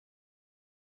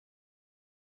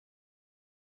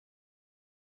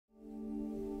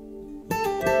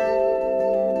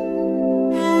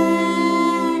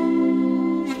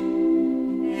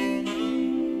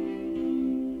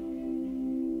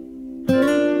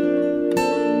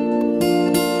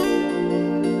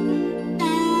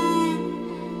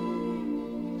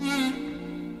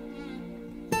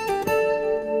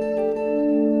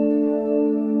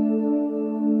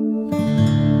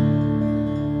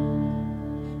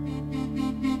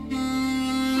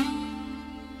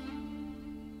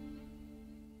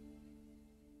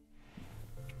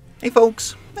Hey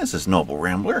folks, this is Noble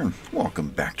Rambler, and welcome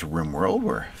back to RimWorld,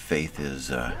 where Faith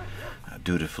is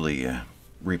dutifully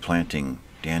replanting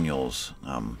Daniel's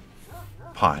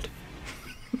pot.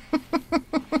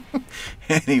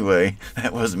 Anyway,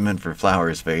 that wasn't meant for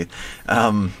flowers, Faith.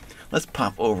 Let's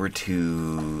pop over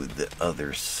to the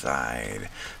other side.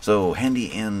 So,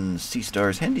 Handy and Sea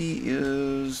Stars. Handy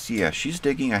is, yeah, she's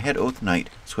digging. I had Oath Knight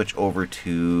switch over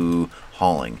to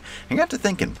hauling. I got to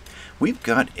thinking, we've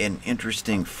got an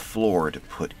interesting floor to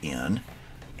put in.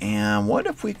 And what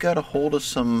if we got a hold of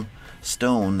some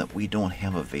stone that we don't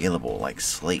have available, like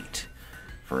slate,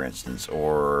 for instance?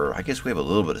 Or I guess we have a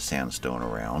little bit of sandstone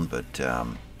around, but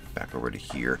back over to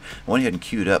here. I went ahead and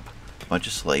queued up a bunch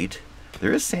of slate.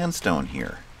 There is sandstone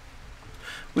here.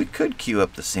 We could queue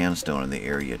up the sandstone in the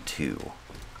area too,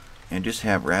 and just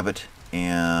have Rabbit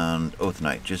and Oath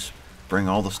Knight just bring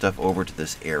all the stuff over to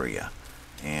this area,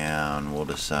 and we'll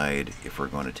decide if we're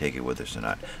going to take it with us or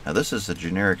not. Now this is a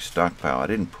generic stockpile. I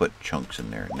didn't put chunks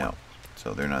in there, no,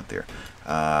 so they're not there.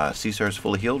 Sea Star's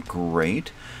fully healed,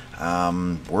 great.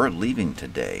 We're leaving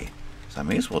today, so I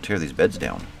may as well tear these beds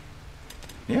down.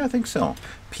 Yeah, I think so.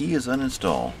 P is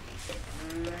uninstall.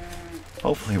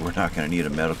 Hopefully we're not going to need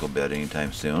a medical bed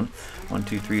anytime soon. 1,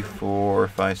 2, 3, 4,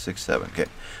 5, 6, 7. Okay,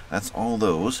 that's all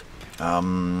those.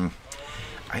 I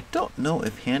don't know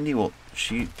if Handy will...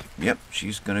 Yep,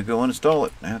 she's going to go install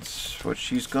it. That's what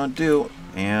she's going to do.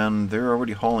 And they're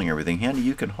already hauling everything. Handy,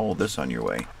 you can haul this on your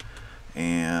way.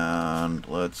 And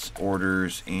let's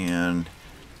orders and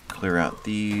clear out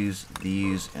these,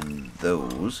 and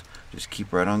those. Just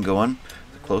keep right on going.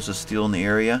 The closest steel in the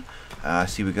area. I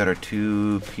see we got our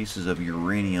 2 pieces of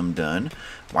uranium done.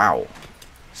 Wow.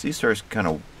 Sea Star's kind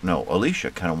of... No,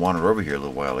 Alicia kind of wandered over here a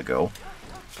little while ago.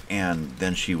 And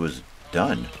then she was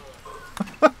done.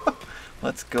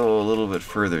 Let's go a little bit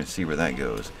further and see where that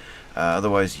goes.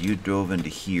 Otherwise, you drove into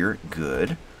here.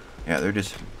 Good. Yeah, they're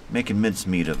just making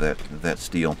mincemeat of that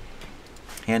steel.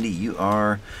 Handy, you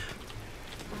are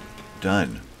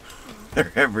done.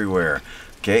 They're everywhere.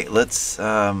 Okay, let's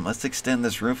extend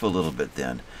this roof a little bit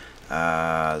then.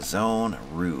 Zone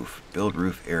roof, build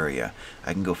roof area.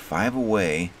 I can go 5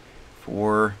 away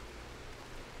for,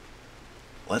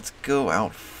 let's go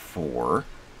out 4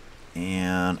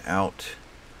 and out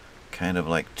kind of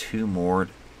like 2 more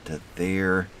to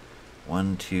there.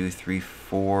 1, 2, 3,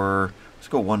 4. Let's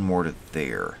go 1 more to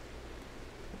there.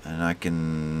 And I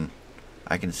can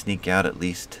sneak out at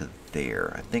least to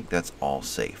there. I think that's all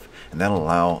safe. And that'll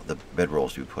allow the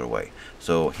bedrolls to be put away.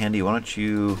 So, Handy, why don't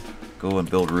you go and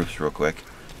build roofs real quick,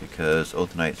 because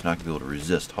Oath Knight's not going to be able to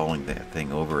resist hauling that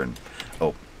thing over and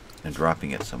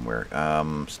dropping it somewhere.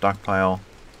 Stockpile.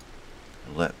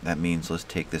 That means let's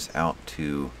take this out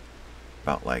to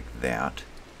about like that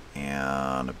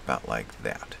and about like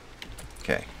that.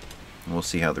 Okay. And we'll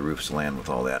see how the roofs land with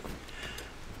all that.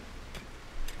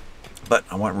 But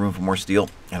I want room for more steel,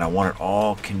 and I want it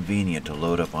all convenient to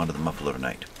load up onto the muffler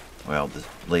tonight. Well, this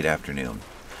late afternoon.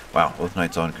 Wow, Oath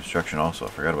Knight's on construction also. I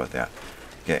forgot about that.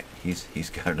 Okay, he's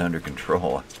got it under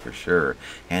control, that's for sure.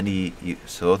 Handy,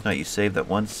 so Oath Knight, you saved that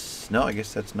once. No, I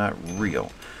guess that's not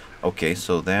real. Okay,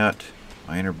 so that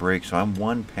minor break. So I'm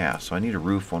 1 pass. So I need a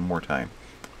roof 1 more time.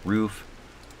 Roof.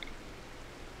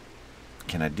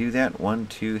 Can I do that? 1,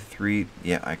 2, 3.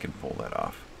 Yeah, I can pull that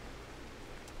off.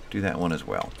 Do that one as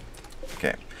well.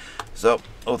 Okay, so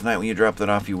Oath Knight, when you drop that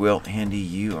off, you will. Handy,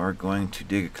 you are going to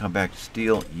dig a compact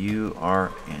steel. You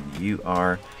are, and you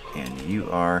are, and you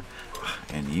are,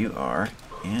 and you are,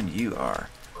 and you are,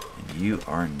 and you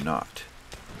are not.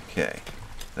 Okay,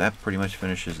 that pretty much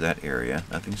finishes that area.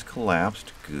 Nothing's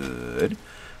collapsed. Good.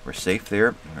 We're safe there.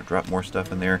 I'm going to drop more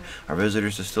stuff in there. Our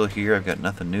visitors are still here. I've got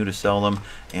nothing new to sell them.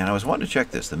 And I was wanting to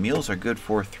check this. The meals are good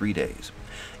for 3 days.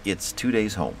 It's 2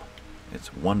 days home. It's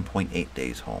 1.8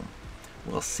 days home.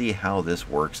 We'll see how this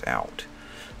works out.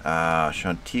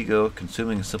 Shantigo,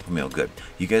 consuming a simple meal. Good.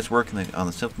 You guys work on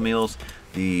the simple meals.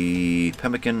 The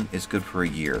pemmican is good for a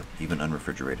year, even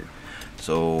unrefrigerated.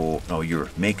 So, no, you're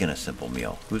making a simple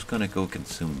meal. Who's going to go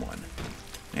consume one?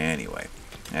 Anyway,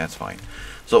 that's fine.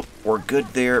 So, we're good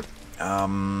there.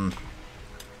 Nobody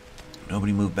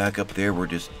moved back up there. We're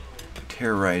just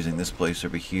terrorizing this place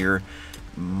over here.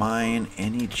 Mine,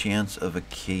 any chance of a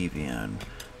cave-in?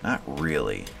 Not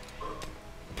really.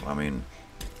 I mean,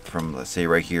 from, let's say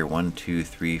right here, 1, 2,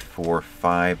 3, 4,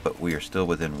 5, but we are still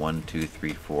within 1, 2,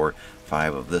 3, 4,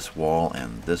 5 of this wall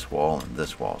and this wall and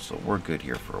this wall, so we're good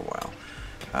here for a while.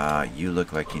 You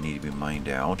look like you need to be mined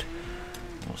out.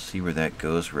 We'll see where that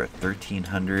goes. We're at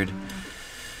 1300.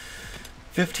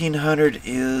 1500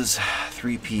 is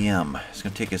 3 p.m. It's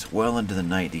going to take us well into the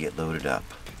night to get loaded up.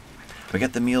 We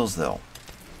got the meals though.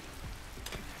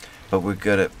 but we've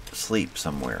got to sleep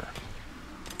somewhere.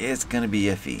 It's going to be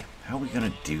iffy. How are we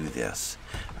going to do this?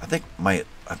 I think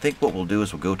what we'll do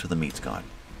is we'll go till the meat's gone.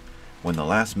 When the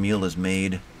last meal is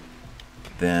made,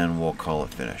 then we'll call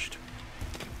it finished.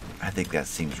 I think that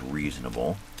seems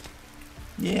reasonable.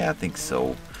 Yeah, I think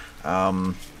so.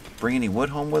 Bring any wood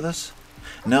home with us?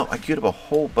 No, I could have a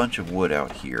whole bunch of wood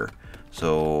out here.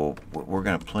 So we're going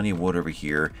to have plenty of wood over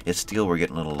here. It's steel we're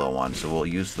getting a little low on, so we'll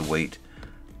use the weight.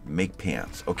 Make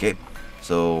pants. Okay,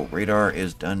 so Radar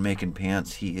is done making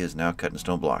pants. He is now cutting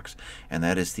stone blocks. And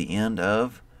that is the end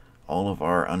of all of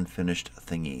our unfinished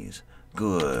thingies.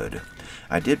 Good.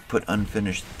 I did put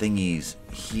unfinished thingies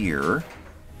here.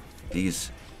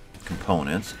 These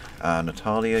components.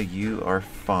 Natalia, you are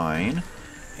fine.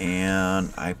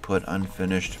 And I put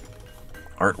unfinished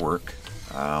artwork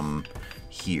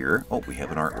here. Oh, we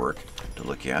have an artwork to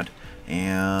look at.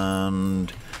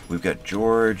 And we've got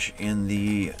George at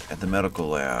the medical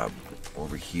lab.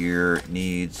 Over here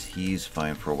he's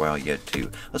fine for a while yet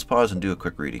too. Let's pause and do a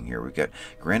quick reading here. We've got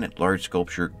Granite Large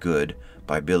Sculpture Good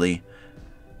by Billy,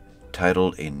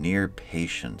 titled A Near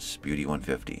Patience, Beauty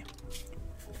 150.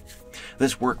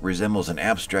 This work resembles an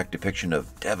abstract depiction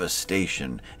of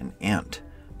devastation. An ant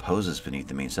poses beneath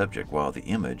the main subject, while the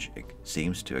image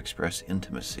seems to express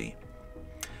intimacy.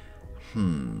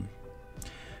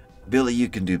 Billy, you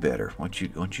can do better. Why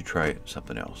don't you try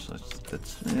something else?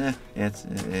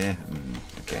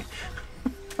 Okay.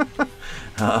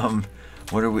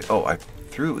 What are we? Oh, I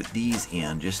threw these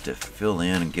in just to fill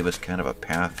in and give us kind of a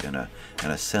path and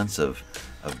a sense of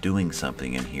doing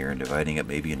something in here, and dividing it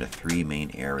maybe into 3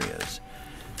 main areas.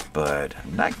 But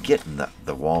I'm not getting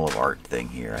the wall of art thing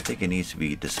here. I think it needs to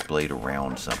be displayed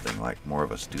around something, like more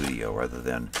of a studio rather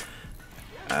than,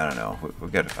 I don't know.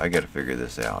 I got to figure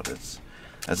this out.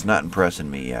 That's not impressing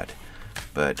me yet.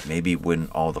 But maybe when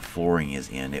all the flooring is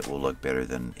in, it will look better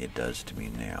than it does to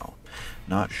me now.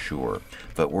 Not sure.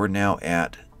 But we're now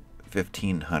at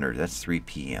 1500. That's 3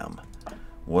 p.m.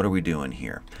 What are we doing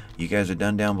here? You guys are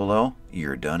done down below?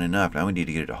 You're done enough. Now we need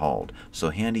to get it hauled. So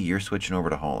Handy, you're switching over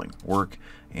to hauling. Work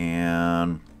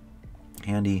and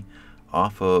Handy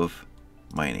off of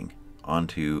mining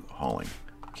onto hauling.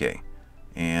 Okay.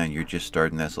 And you're just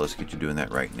starting that, so let's get you doing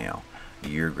that right now.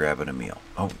 You're grabbing a meal.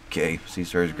 Okay,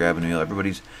 Seastar's grabbing a meal.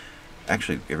 Everybody's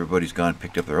gone and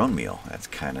picked up their own meal. That's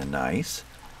kind of nice.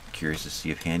 Curious to see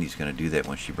if Handy's going to do that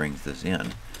when she brings this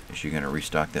in. Is she going to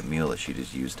restock that meal that she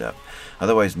just used up?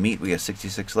 Otherwise, meat, we got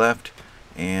 66 left.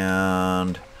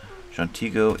 And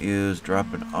Shantigo is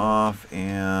dropping off,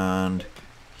 and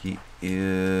he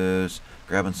is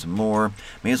grabbing some more.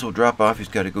 May as well drop off. He's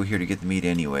got to go here to get the meat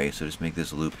anyway, so just make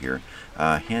this loop here.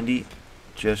 Handy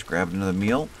just grabbed another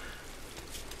meal.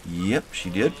 Yep,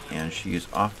 she did, and she is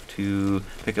off to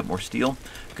pick up more steel.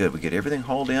 Good, we get everything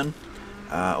hauled in.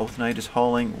 Oath Knight is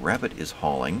hauling. Rabbit is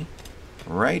hauling.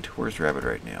 Right, where's Rabbit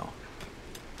right now?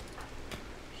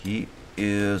 He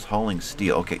is hauling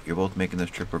steel. Okay, you're both making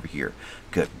this trip over here.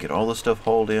 Good, get all the stuff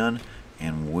hauled in,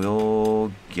 and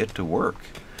we'll get to work.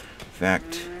 In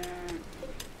fact,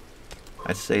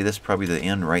 I'd say this is probably the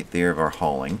end right there of our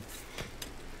hauling,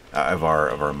 of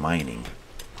our mining.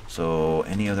 So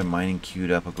any other mining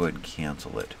queued up, I'll go ahead and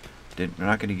cancel it. We're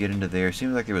not going to get into there.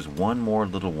 Seems like there was one more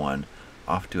little one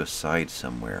off to a side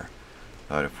somewhere.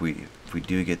 Thought if we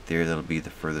do get there, that'll be the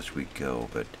furthest we go.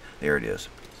 But there it is.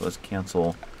 So let's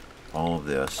cancel all of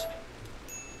this.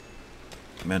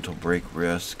 Mental break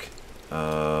risk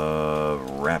of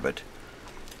Rabbit,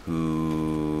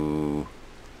 who,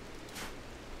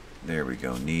 there we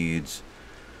go, needs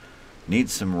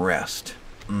some rest.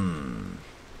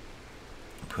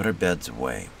 Put our beds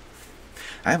away.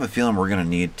 I have a feeling we're going to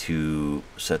need to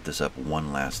set this up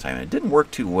one last time. It didn't work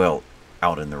too well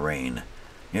out in the rain.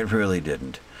 It really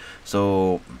didn't.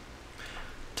 So,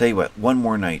 tell you what, one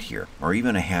more night here, or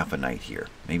even a half a night here.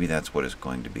 Maybe that's what it's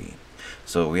going to be.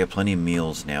 So we have plenty of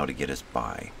meals now to get us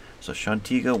by. So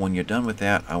Shantigo, when you're done with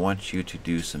that, I want you to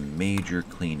do some major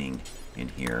cleaning in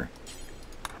here.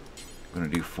 I'm going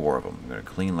to do 4 of them. I'm going to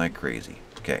clean like crazy.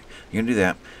 Okay, you're going to do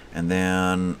that, and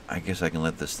then I guess I can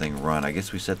let this thing run. I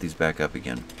guess we set these back up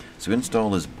again. So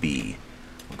install is B.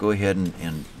 We'll go ahead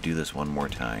and do this one more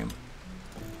time.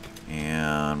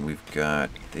 And we've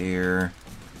got there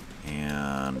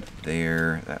and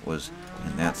there. That was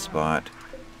in that spot.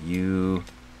 You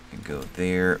can go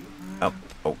there. Up.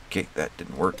 Okay, that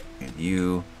didn't work. And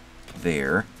you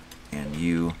there. And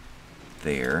you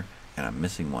there. And I'm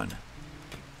missing one.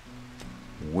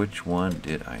 Which one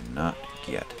did I not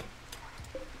get?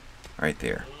 Right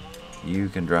there. You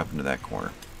can drop into that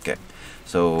corner. Okay.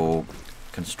 So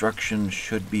Construction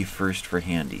should be first for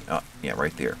Handy. Oh, yeah,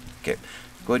 right there. Okay,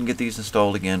 go ahead and get these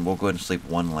installed again. We'll go ahead and sleep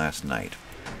one last night.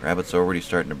 Rabbit's already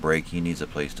starting to break. He needs a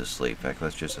place to sleep. In fact,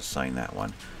 let's just assign that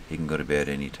one. He can go to bed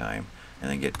anytime and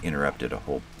then get interrupted a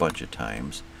whole bunch of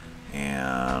times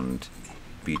and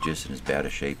be just in as bad a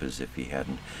shape as if he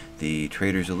hadn't. The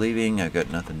traders are leaving. I've got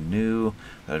nothing new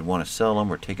that I'd want to sell them.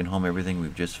 We're taking home everything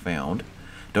we've just found.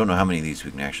 Don't know how many of these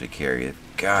we can actually carry.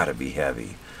 They've got to be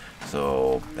heavy.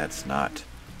 So that's not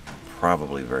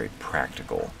probably very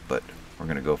practical, but we're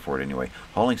going to go for it anyway.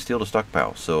 Hauling steel to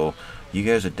stockpile. So you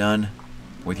guys are done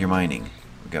with your mining.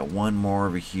 We've got one more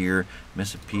over here.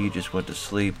 Miss P just went to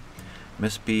sleep.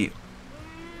 Miss P,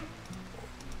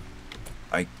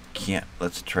 I can't.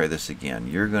 Let's try this again.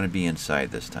 You're going to be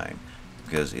inside this time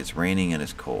because it's raining and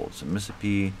it's cold. So Miss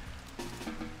P,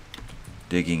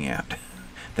 digging out.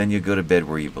 Then you go to bed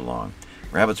where you belong.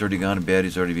 Rabbit's already gone to bed.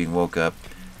 He's already being woke up.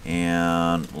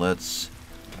 And let's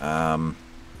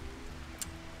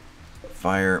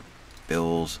fire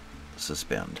bills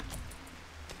suspend.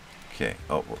 Okay.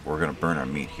 Oh, we're going to burn our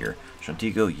meat here.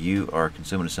 Shantico, you are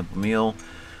consuming a simple meal.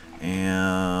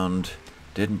 And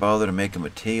didn't bother to make him a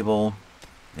table.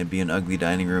 It'd be an ugly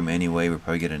dining room anyway. We'll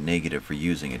probably get a negative for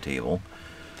using a table.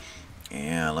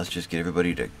 And let's just get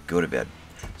everybody to go to bed.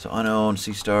 So unowned,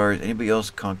 sea stars. Anybody else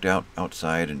conked out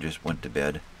outside and just went to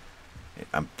bed?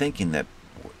 I'm thinking that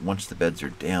once the beds are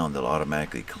down, they'll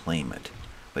automatically claim it.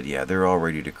 But yeah, they're all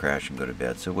ready to crash and go to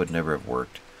bed, so it would never have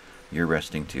worked. You're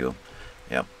resting too.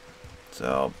 Yep.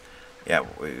 So, yeah,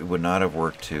 it would not have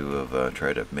worked to have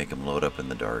tried to make them load up in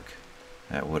the dark.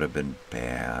 That would have been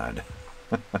bad.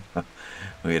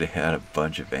 We'd have had a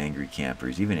bunch of angry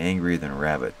campers, even angrier than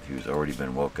Rabbit, who's already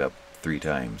been woke up 4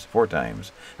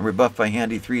 times, and rebuffed by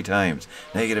Handy 3 times.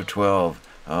 -12.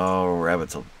 Oh,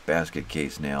 Rabbit's a basket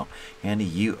case now. Handy,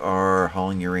 you are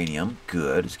hauling uranium.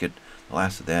 Good. Let's get the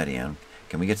last of that in.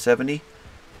 Can we get 70?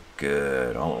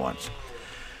 Good. All at once.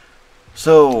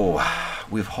 So,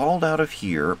 we've hauled out of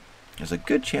here. There's a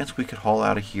good chance we could haul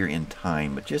out of here in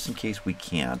time, but just in case we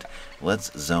can't,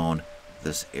 let's zone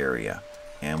this area.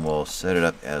 And we'll set it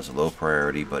up as low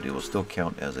priority, but it will still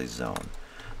count as a zone.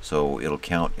 So it'll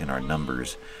count in our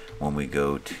numbers when we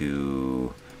go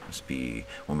to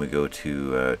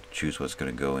choose what's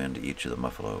going to go into each of the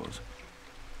muffaloes.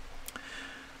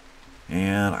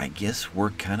 And I guess we're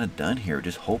kind of done here,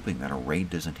 just hoping that a raid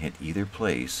doesn't hit either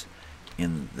place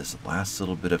in this last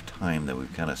little bit of time that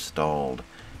we've kind of stalled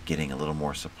getting a little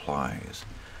more supplies.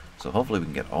 So hopefully we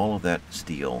can get all of that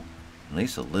steel, at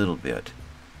least a little bit.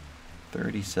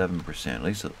 37%, at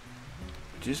least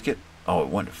just get. Oh, it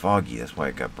went foggy. That's why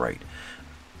it got bright.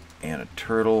 And a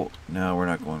turtle. No, we're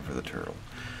not going for the turtle.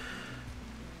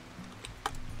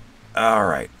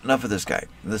 Alright, enough of this guy.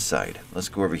 This side. Let's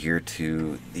go over here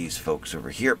to these folks over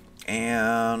here.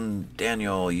 And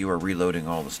Daniel, you are reloading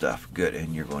all the stuff. Good,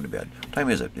 and you're going to bed. What time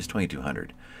is it? It's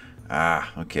 2200.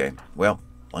 Ah, okay. Well,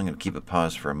 I'm going to keep it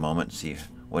paused for a moment and see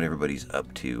what everybody's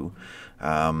up to.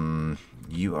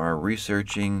 You are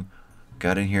researching.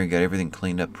 Got in here and got everything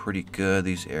cleaned up pretty good.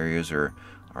 These areas are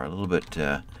a little bit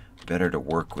better to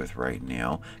work with right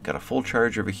now. Got a full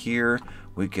charge over here.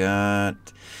 We got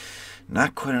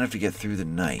not quite enough to get through the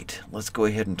night. Let's go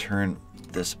ahead and turn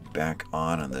this back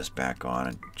on and this back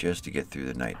on just to get through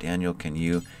the night. Daniel, can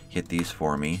you hit these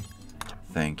for me?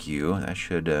 Thank you. That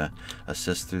should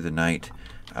assist through the night.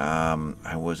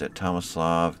 I was at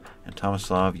Tomislav, and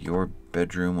Tomislav, your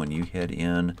bedroom when you head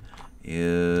in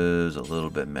is a little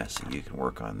bit messy. You can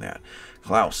work on that.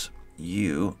 Klaus,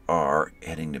 you are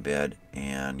heading to bed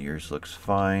and yours looks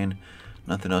fine.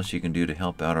 Nothing else you can do to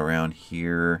help out around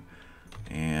here.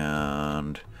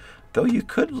 And though you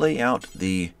could lay out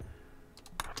the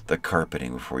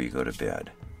carpeting before you go to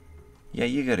bed. Yeah,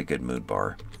 you got a good mood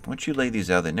bar. Once you lay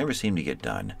these out, they never seem to get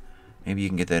done. Maybe you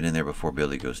can get that in there before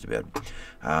Billy goes to bed.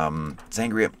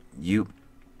 Sangria, you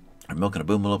are milking a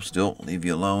boomalope still. Leave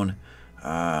you alone.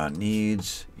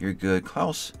 Needs, you're good.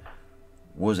 Klaus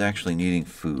was actually needing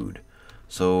food.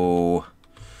 So,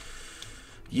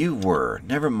 you were.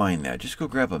 Never mind that. Just go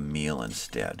grab a meal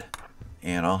instead.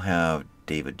 And I'll have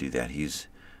David do that.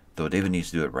 Though David needs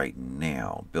to do it right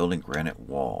now. Building granite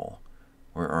wall.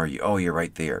 Where are you? Oh, you're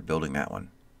right there. Building that one.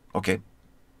 Okay.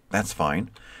 That's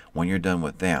fine. When you're done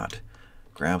with that,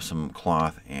 grab some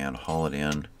cloth and haul it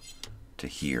in to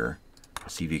here.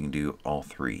 See if you can do all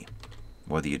 3.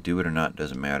 Whether you do it or not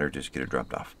doesn't matter. Just get it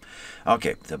dropped off.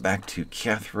 Okay, so back to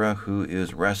Kethra, who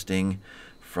is resting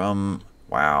from...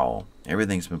 Wow,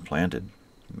 everything's been planted.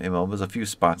 Maybe well, there's a few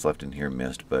spots left in here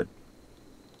missed, but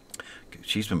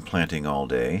she's been planting all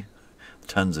day. The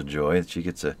tons of joy. She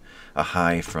gets a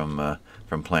high from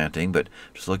planting. But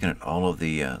just looking at all of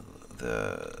the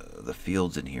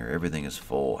fields in here, everything is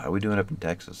full. How are we doing up in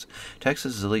Texas?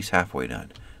 Texas is at least halfway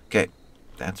done. Okay,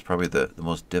 that's probably the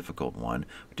most difficult one.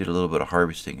 We did a little bit of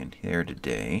harvesting in here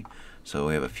today. So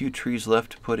we have a few trees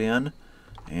left to put in,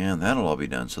 and that'll all be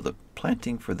done. So the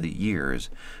planting for the years,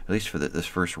 at least for this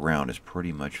first round, is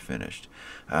pretty much finished.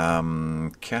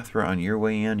 Cathra, on your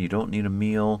way in, you don't need a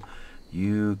meal.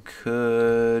 You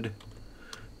could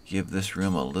give this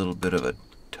room a little bit of a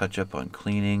touch-up on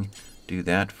cleaning. Do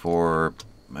that for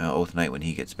Oath Knight when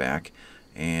he gets back.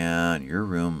 And your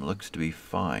room looks to be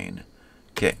fine.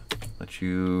 Okay,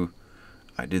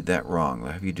 I did that wrong.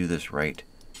 I'll have you do this right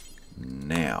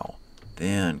now.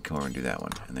 Then come over and do that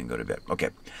one, and then go to bed. Okay,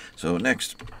 so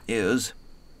next is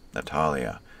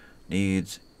Natalia.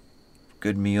 Needs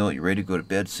good meal. You're ready to go to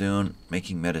bed soon.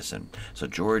 Making medicine. So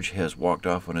George has walked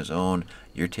off on his own.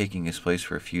 You're taking his place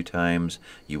for a few times.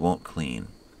 You won't clean.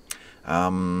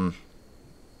 Cathra,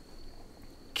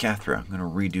 I'm going to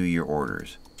redo your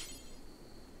orders.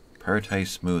 Prioritize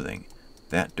smoothing.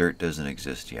 That dirt doesn't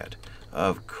exist yet.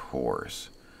 Of course.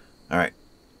 Alright,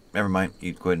 never mind.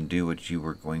 You go ahead and do what you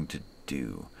were going to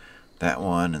do. That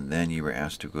one, and then you were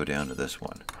asked to go down to this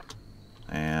one.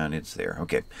 And it's there.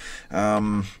 Okay.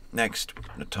 Next,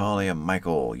 Natalia,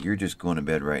 Michael, you're just going to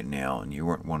bed right now, and you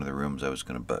weren't one of the rooms I was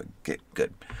going to bug. Okay,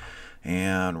 good.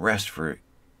 And rest for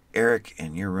Eric,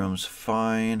 and your room's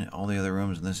fine. All the other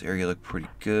rooms in this area look pretty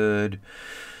good.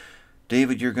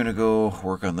 David, you're going to go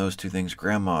work on those two things.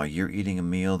 Grandma, you're eating a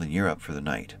meal, then you're up for the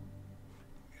night.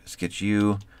 Let's get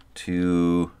you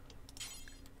to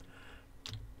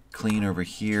clean over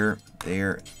here,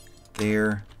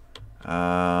 there.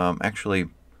 Actually,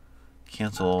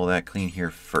 cancel all that, clean here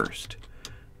first.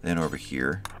 Then over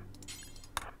here.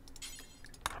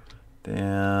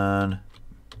 Then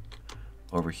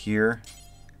over here.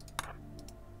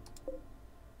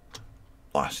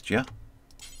 Lost ya.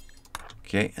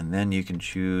 Okay, and then you can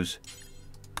choose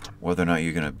whether or not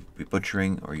you're going to be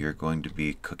butchering or you're going to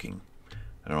be cooking.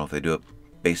 I don't know if they do it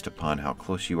based upon how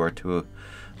close you are to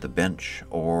the bench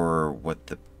or what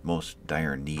the most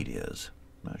dire need is.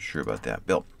 Not sure about that.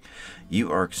 Bill, you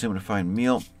are consuming a fine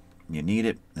meal. You need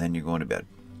it, then you're going to bed.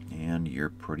 And you're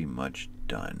pretty much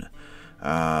done.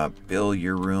 Bill,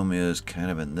 your room is kind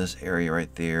of in this area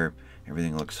right there.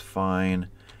 Everything looks fine.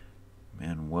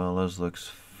 Manuela's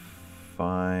looks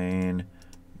fine.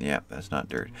 Yeah, that's not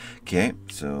dirt. Okay,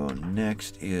 so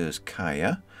next is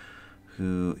Kaya,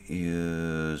 who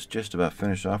is just about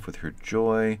finished off with her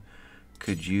joy.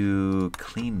 Could you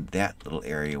clean that little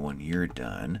area when you're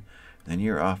done? Then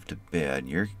you're off to bed.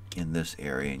 You're in this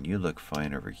area, and you look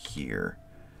fine over here.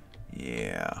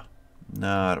 Yeah,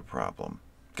 not a problem.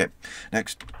 Okay,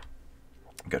 next.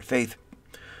 Got Faith.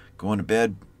 Going to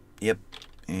bed. Yep.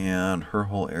 And her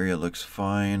whole area looks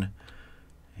fine.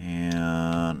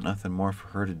 And nothing more for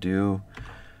her to do.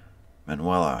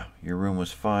 Manuela, your room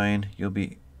was fine.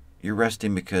 You're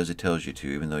resting because it tells you to,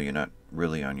 even though you're not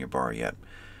really on your bar yet.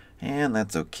 And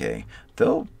that's okay.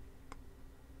 Though,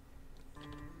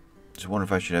 just wonder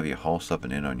if I should have you haul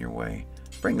something in on your way.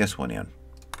 Bring this one in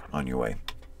on your way.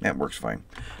 That works fine.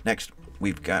 Next,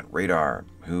 we've got Radar,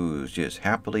 who's just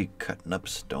happily cutting up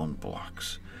stone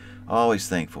blocks. Always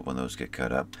thankful when those get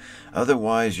cut up.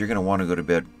 Otherwise, you're going to want to go to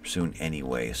bed soon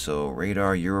anyway. So,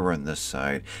 Radar, you're over on this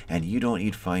side, and you don't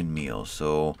eat fine meals.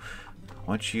 So,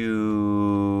 once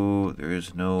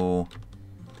there's no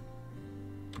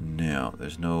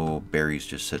berries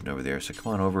just sitting over there. So,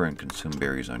 come on over and consume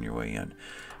berries on your way in.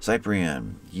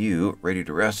 Cyprian, you ready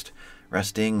to rest?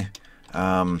 Resting.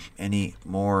 Any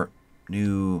more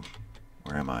new...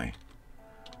 Where am I?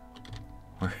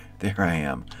 There I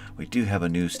am. We do have a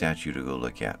new statue to go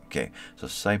look at. Okay, so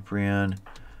Cyprian,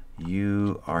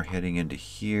 you are heading into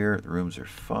here. The rooms are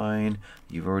fine.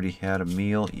 You've already had a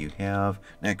meal. You have.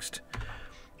 Next,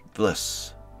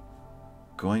 Bliss.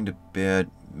 Going to bed,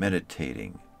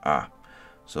 meditating.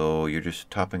 So you're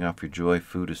just topping off your joy.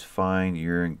 Food is fine.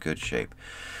 You're in good shape.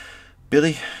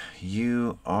 Billy,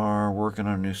 you are working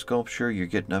on a new sculpture. You're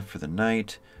getting up for the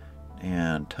night.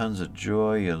 And tons of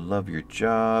joy. You love your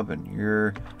job, and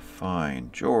you're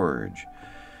fine. George.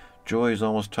 Joy is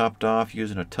almost topped off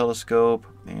using a telescope,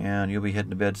 and you'll be heading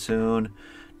to bed soon.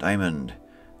 Diamond,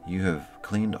 you have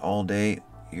cleaned all day.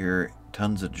 You're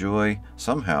tons of joy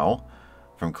somehow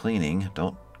from cleaning.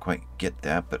 Don't quite get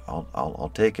that, but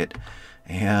I'll take it.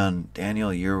 And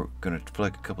Daniel, you're gonna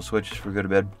flick a couple switches before we go to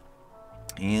bed.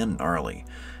 And Gnarly.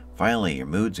 Finally, your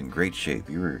mood's in great shape.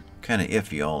 You were kind of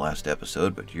iffy all last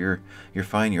episode, but you're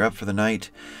fine. You're up for the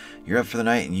night. You're up for the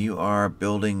night, and you are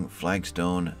building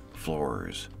flagstone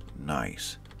floors.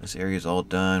 Nice. This area is all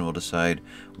done. We'll decide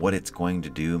what it's going to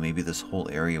do. Maybe this whole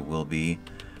area will be.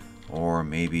 Or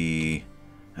maybe...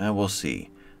 we'll see.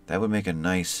 That would make a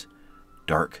nice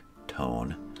dark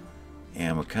tone.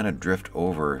 And we'll kind of drift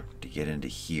over to get into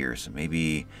here. So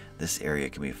maybe this area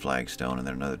can be flagstone and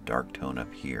then another dark tone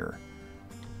up here.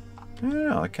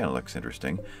 Yeah, that kind of looks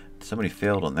interesting. Somebody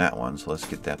failed on that one, so let's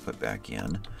get that put back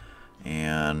in.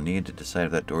 And need to decide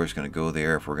if that door is going to go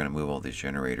there, if we're going to move all these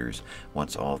generators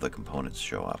once all the components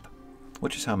show up.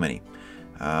 Which is how many?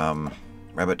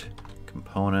 Rabbit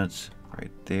components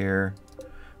right there.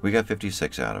 We got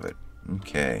 56 out of it.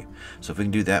 Okay, so if we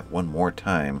can do that one more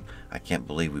time, I can't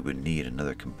believe we would need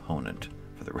another component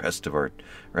for the rest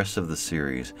of the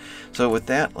series. So with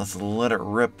that, let's let it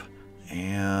rip,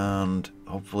 and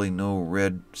hopefully no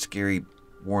red scary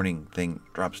warning thing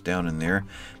drops down in there.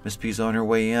 Miss P's on her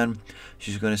way in.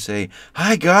 She's going to say,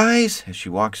 "Hi guys," as she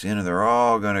walks in, and they're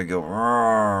all going to go,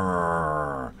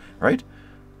 "Roar," right?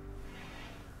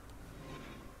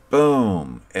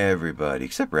 Boom! Everybody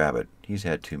except Rabbit. He's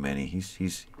had too many.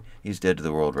 He's dead to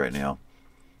the world right now.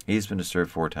 He's been disturbed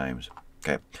 4 times.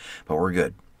 Okay, but we're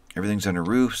good. Everything's under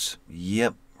roofs.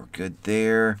 Yep, we're good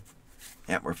there.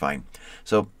 Yep, we're fine.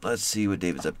 So let's see what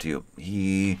David's up to.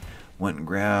 He went and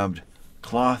grabbed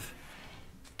cloth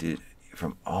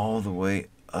from all the way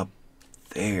up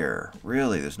there.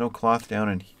 Really, there's no cloth down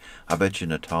in... I bet you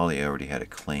Natalia already had it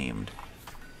claimed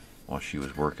while she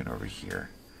was working over here.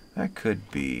 That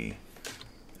could be.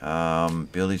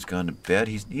 Billy's gone to bed.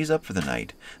 He's up for the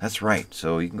night. That's right.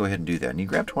 So you can go ahead and do that. And you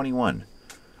grab 21,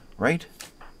 right?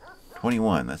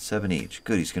 21. That's 7 each.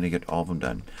 Good. He's going to get all of them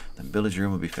done. Then Billy's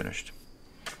room will be finished.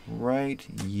 Right?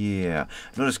 Yeah.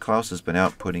 Notice Klaus has been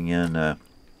out putting in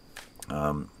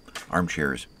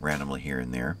armchairs randomly here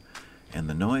and there. And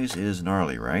the noise is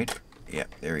gnarly, right? Yeah,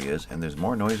 there he is. And there's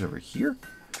more noise over here.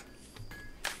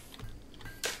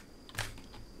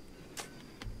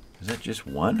 Is that just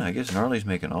one? I guess Gnarly's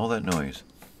making all that noise.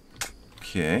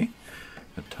 Okay.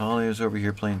 Natalia's over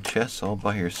here playing chess all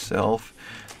by herself.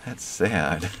 That's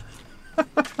sad.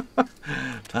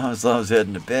 Tomislav's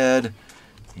heading to bed.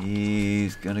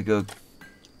 He's gonna go...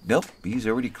 Nope, he's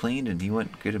already cleaned and he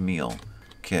went get a meal.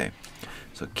 Okay.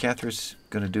 So Catherine's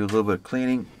gonna do a little bit of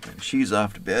cleaning. And she's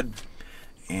off to bed.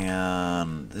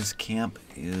 And this camp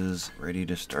is ready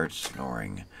to start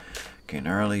snoring. Okay,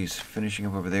 Gnarly's finishing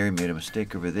up over there. He made a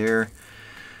mistake over there.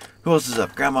 Who else is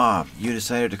up? Grandma, you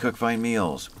decided to cook fine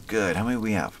meals. Good. How many do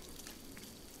we have?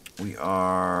 We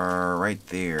are right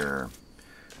there.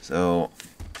 So,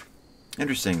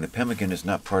 interesting. The pemmican is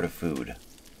not part of food.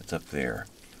 It's up there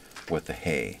with the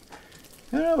hay.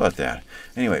 I don't know about that.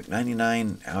 Anyway,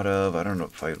 99 out of... I don't know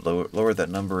if I lowered that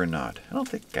number or not. I don't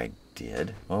think I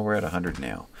did. Well, we're at 100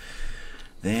 now.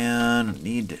 Then,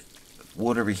 need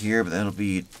wood over here, but that'll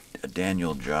be a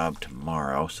Daniel job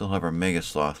tomorrow. Still have our mega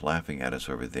sloth laughing at us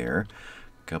over there.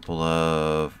 A couple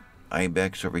of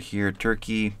ibex over here.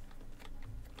 Turkey.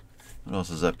 What else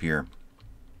is up here?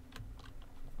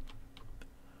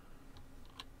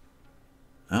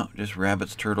 Oh, just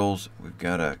rabbits, turtles. We've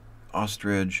got a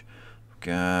ostrich. We've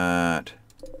got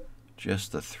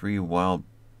just the 3 wild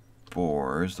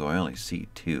boars, though I only see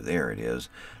 2. There it is.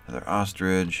 Another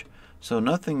ostrich. So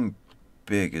nothing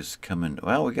big is coming.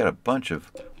 Well, we got a bunch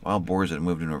of wild boars that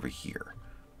moved in over here.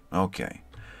 Okay.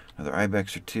 Another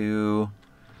ibex or 2.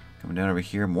 Coming down over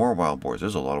here. More wild boars.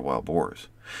 There's a lot of wild boars.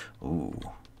 Ooh.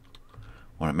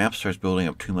 When a map starts building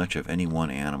up too much of any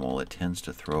one animal, it tends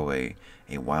to throw a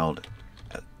wild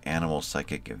animal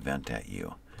psychic event at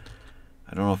you.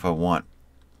 I don't know if I want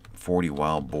 40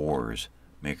 wild boars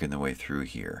making their way through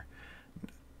here.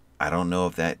 I don't know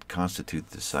if that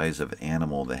constitutes the size of an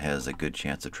animal that has a good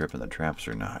chance of tripping the traps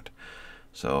or not.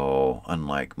 So,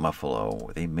 unlike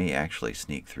Muffalo, they may actually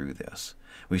sneak through this.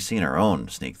 We've seen our own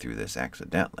sneak through this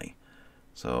accidentally.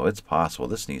 So, it's possible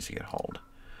this needs to get hauled.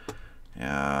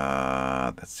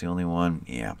 That's the only one.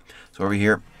 Yeah. So, over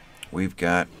here, we've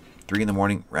got 3 in the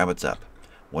morning, rabbits up.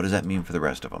 What does that mean for the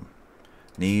rest of them?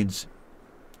 Needs.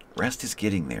 Rest is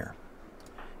getting there.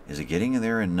 Is it getting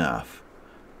there enough?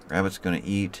 Rabbit's going to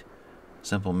eat.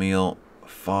 Simple meal.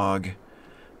 Fog.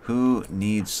 Who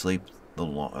needs sleep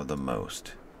the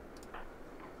most?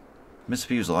 Miss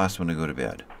P was the last one to go to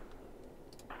bed.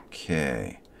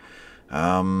 Okay.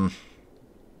 Well,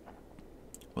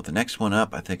 the next one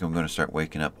up, I think I'm going to start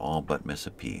waking up all but Miss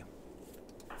P.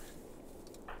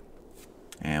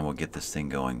 And we'll get this thing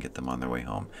going, get them on their way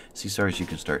home. Sea stars, you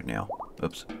can start now.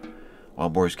 Oops.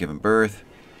 Wild boar's giving birth.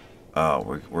 Oh,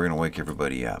 we're going to wake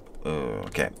everybody up. Oh,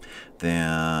 okay.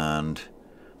 Then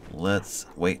let's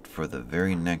wait for the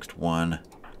very next one.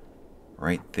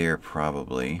 Right there,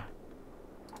 probably.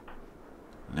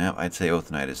 Now, I'd say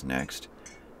Oath Knight is next.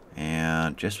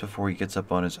 And just before he gets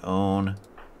up on his own,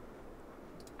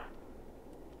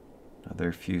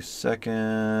 another few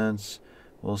seconds,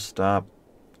 we'll stop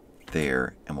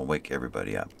there and we'll wake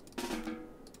everybody up.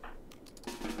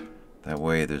 That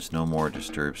way there's no more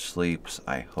disturbed sleeps.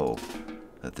 I hope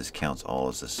that this counts all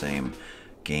as the same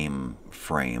game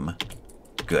frame.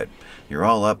 Good. You're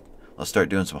all up. Let's start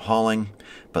doing some hauling.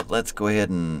 But let's go ahead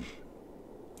and...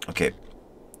 Okay.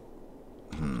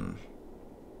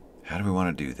 How do we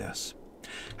want to do this?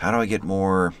 How do I get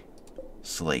more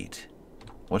slate?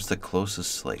 What's the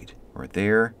closest slate? We're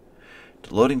there.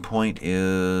 The loading point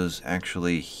is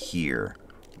actually here.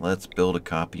 Let's build a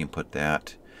copy and put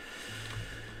that...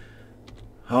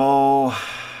 Oh,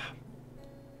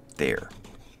 there.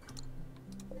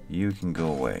 You can go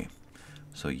away.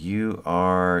 So you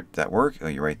are... Does that work? Oh,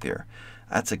 you're right there.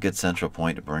 That's a good central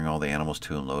point to bring all the animals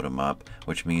to and load them up,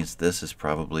 which means this is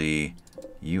probably...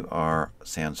 You are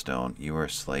sandstone. You are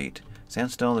slate.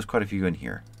 Sandstone, there's quite a few in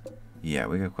here. Yeah,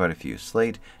 we got quite a few.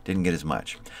 Slate, didn't get as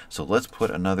much. So let's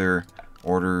put another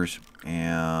orders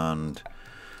and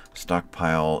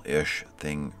stockpile-ish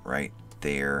thing right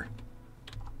there.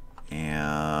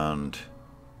 And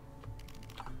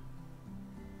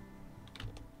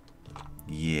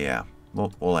yeah,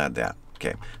 we'll add that.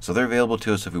 Okay, so they're available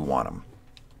to us if we want them.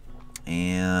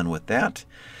 And with that,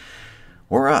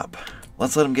 we're up.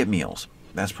 Let's let them get meals.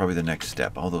 That's probably the next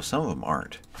step, although some of them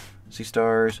aren't. Sea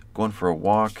stars, going for a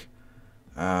walk.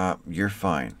 You're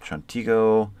fine.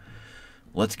 Shantigo,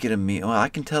 let's get a meal. Well, I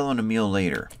can tell them a meal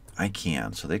later. I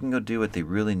can, so they can go do what they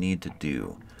really need to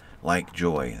do. Like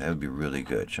Joy, that would be really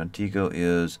good. Shantigo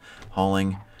is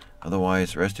hauling.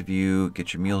 Otherwise, the rest of you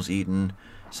get your meals eaten.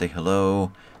 Say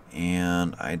hello.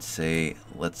 And I'd say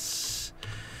let's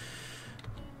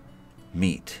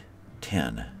meet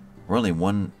 10. We're only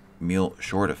one meal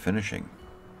short of finishing.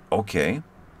 Okay.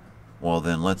 Well,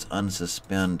 then let's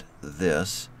unsuspend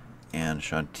this. And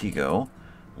Shantigo,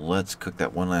 let's cook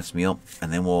that one last meal.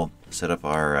 And then we'll set up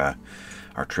our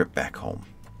trip back home.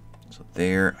 So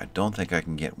there, I don't think I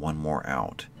can get one more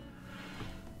out.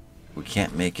 We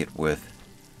can't make it with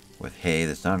hay.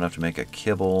 That's not enough to make a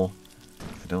kibble.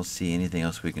 I don't see anything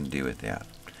else we can do with that.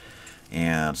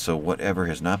 And so whatever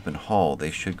has not been hauled,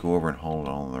 they should go over and haul it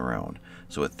all on their own.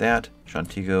 So with that,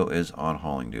 Shantigo is on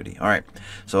hauling duty. All right,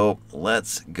 so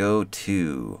let's go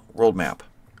to world map.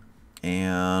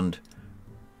 And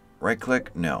right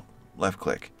click, no, left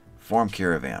click, form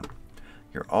caravan.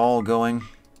 You're all going.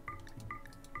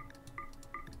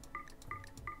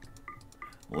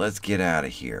 Let's get out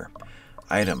of here.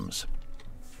 Items.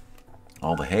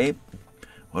 All the hay.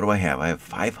 What do I have? I have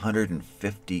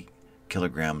 550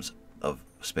 kilograms of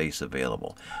space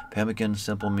available. Pemmican,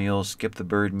 simple meals, skip the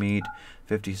bird meat,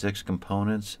 56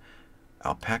 components.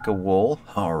 Alpaca wool,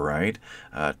 all right.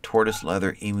 Tortoise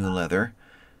leather, emu leather.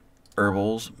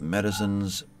 Herbals,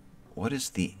 medicines. What is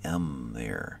the M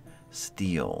there?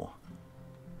 Steel.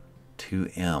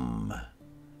 2M.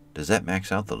 Does that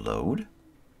max out the load?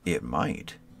 It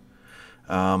might.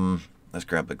 Let's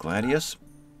grab the Gladius.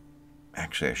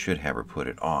 Actually, I should have her put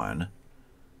it on.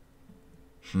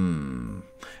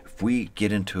 If we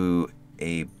get into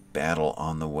a battle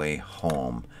on the way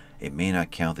home, it may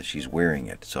not count that she's wearing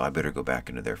it, so I better go back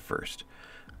into there first.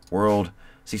 World,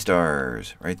 sea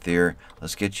stars, right there.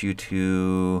 Let's get you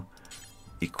to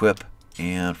equip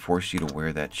and force you to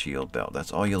wear that shield belt.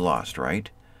 That's all you lost, right?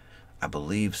 I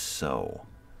believe so.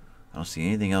 I don't see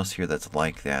anything else here that's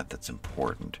like that that's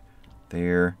important.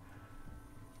 There.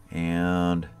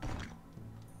 And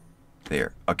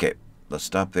there. Okay, let's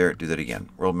stop there. Do that again.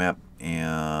 World map.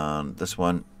 And this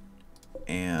one.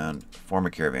 And form a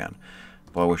caravan.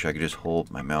 Boy, I wish I could just hold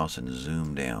my mouse and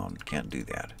zoom down. Can't do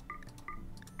that.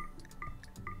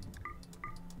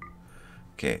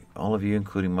 Okay, all of you,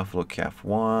 including Muffalo Calf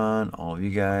 1. All of you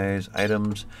guys.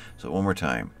 Items. So one more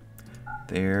time.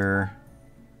 There.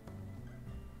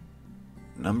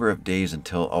 Number of days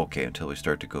until, okay, until we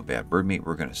start to go bad. Bird meat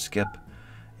we're going to skip.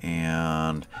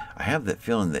 And I have that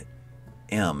feeling that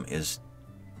M is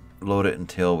loaded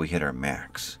until we hit our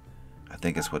max. I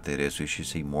think that's what that is. We should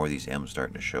see more of these M's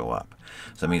starting to show up.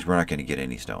 So that means we're not going to get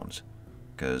any stones,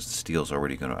 because steel's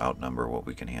already going to outnumber what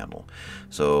we can handle.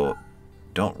 So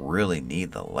don't really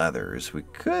need the leathers. We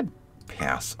could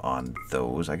pass on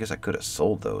those. I guess I could have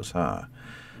sold those, huh?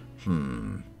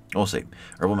 We'll see.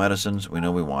 Herbal medicines, we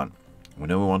know we want. We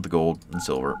know we want the gold and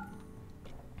silver.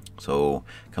 So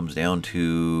it comes down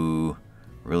to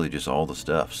really just all the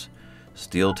stuffs.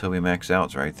 Steel till we max out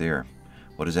is right there.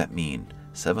 What does that mean?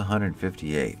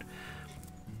 758.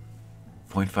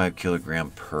 0.5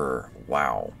 kilogram per.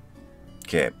 Wow.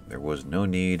 Okay, there was no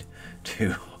need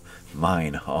to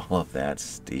mine all of that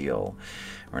steel.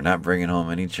 We're not bringing home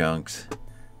any chunks.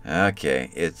 Okay,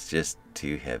 it's just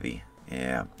too heavy.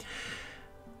 Yeah.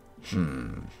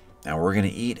 Now we're going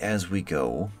to eat as we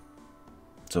go.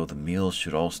 So the meals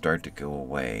should all start to go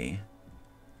away,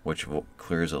 which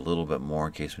clears a little bit more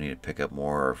in case we need to pick up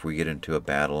more, or if we get into a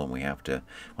battle and we want to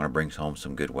bring home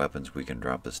some good weapons, we can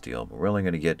drop the steel. But we're only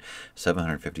going to get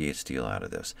 758 steel out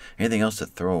of this. Anything else to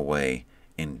throw away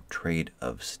in trade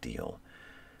of steel?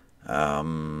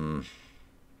 That's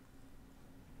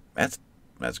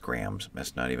grams.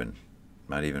 That's not even,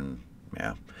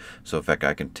 yeah. So in fact,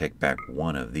 I can take back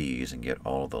one of these and get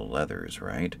all of the leathers,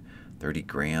 right? 30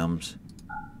 grams.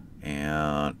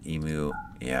 And emu,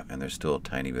 yeah, and there's still a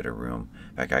tiny bit of room.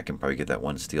 In fact, I can probably get that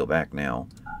one steel back now.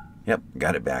 Yep,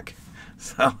 got it back.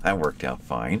 So that worked out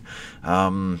fine.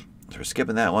 So we're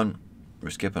skipping that one.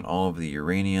 We're skipping all of the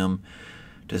uranium.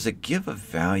 Does it give a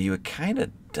value? It kind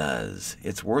of does.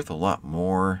 It's worth a lot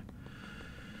more.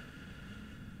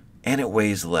 And it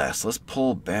weighs less. Let's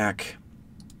pull back.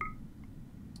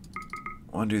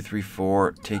 1, 2, 3,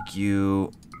 4. Take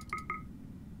you.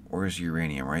 Where's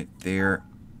uranium? Right there.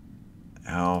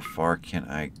 How far can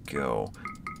I go?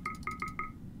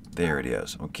 There it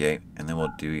is. Okay, and then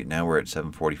we'll do, now we're at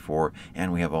 744,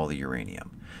 and we have all the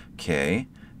uranium. Okay,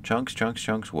 chunks, chunks,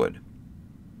 chunks, wood.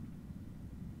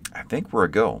 I think we're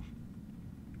a go.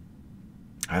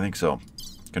 I think so.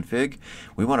 Config.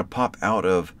 We want to pop out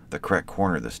of the correct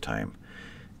corner this time.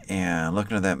 And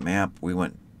looking at that map, we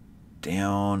went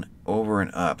down, over,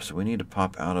 and up. So we need to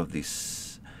pop out of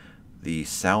the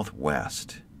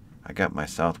southwest. I got my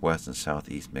southwest and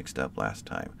southeast mixed up last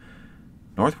time.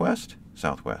 Northwest?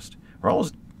 Southwest. We're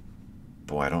always...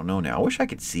 Boy, I don't know now. I wish I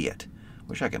could see it. I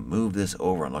wish I could move this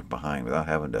over and look behind without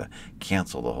having to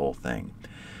cancel the whole thing.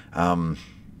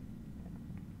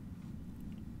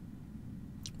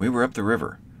 We were up the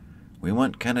river. We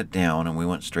went kind of down and we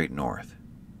went straight north.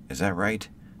 Is that right?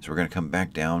 So we're going to come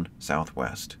back down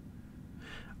southwest.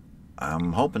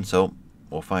 I'm hoping so.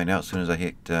 We'll find out as soon as I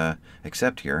hit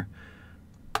accept here.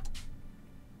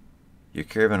 Your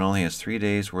caravan only has 3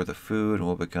 days worth of food and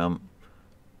will become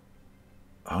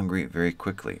hungry very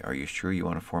quickly. Are you sure you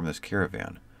want to form this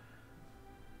caravan?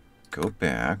 Go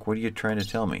back. What are you trying to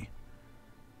tell me?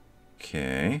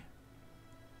 Okay.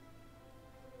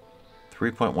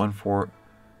 3.14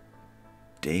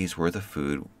 days worth of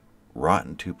food.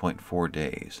 Rotten 2.4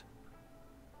 days.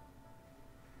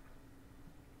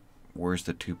 Where's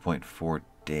the 2.4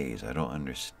 days? I don't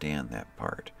understand that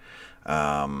part.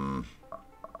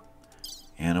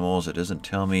 Animals, it doesn't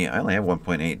tell me. I only have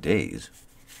 1.8 days.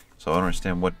 So I don't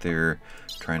understand what they're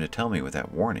trying to tell me with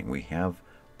that warning. We have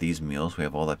these meals. We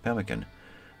have all that pemmican.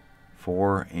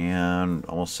 4 and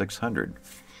almost 600.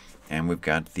 And we've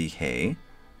got the hay.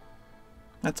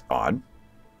 That's odd.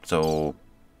 So,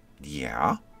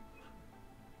 yeah.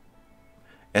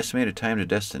 Estimated time to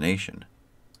destination.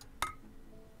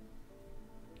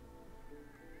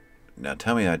 Now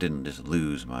tell me I didn't just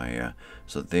lose my...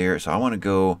 so I want to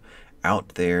go out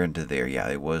there into there. Yeah,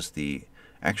 it was the...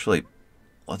 Actually,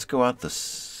 let's go out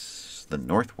the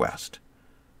northwest.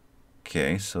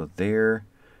 Okay, so there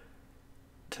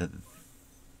to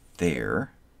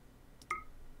there.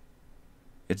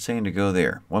 It's saying to go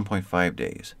there. 1.5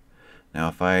 days. Now,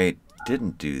 if I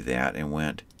didn't do that and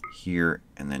went here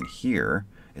and then here,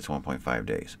 it's 1.5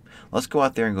 days. Let's go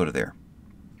out there and go to there.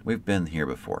 We've been here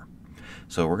before.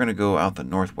 So we're going to go out the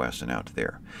northwest and out to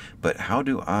there. But how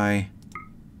do I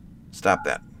stop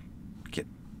that? Get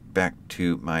back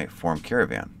to my form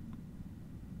caravan.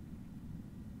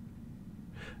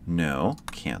 No.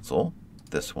 Cancel.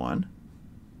 This one.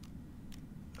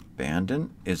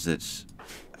 Abandon. Is it...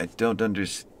 I don't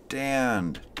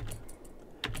understand.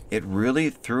 It really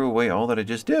threw away all that I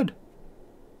just did.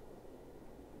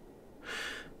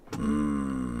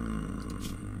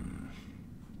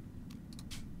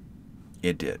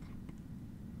 It did.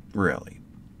 Really.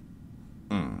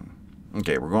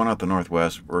 Okay, we're going out the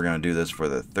northwest. We're going to do this for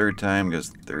the third time because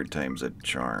third time's a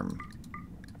charm.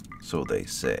 So they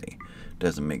say.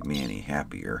 Doesn't make me any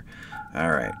happier.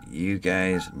 Alright, you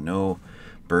guys know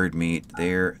bird meat.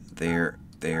 There.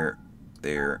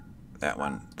 That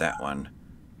one.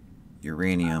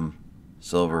 Uranium,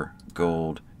 silver,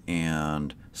 gold,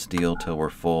 and steel till we're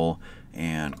full.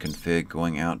 And config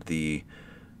going out the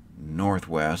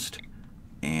northwest.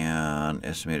 And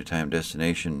estimated time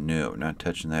destination, no, not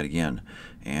touching that again.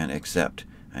 And accept.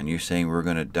 And you're saying we're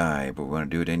going to die, but we're going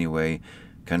to do it anyway.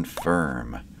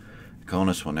 Confirm. The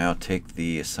colonists will now take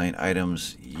the assigned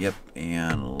items. Yep,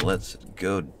 and let's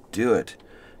go do it.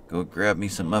 Go grab me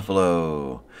some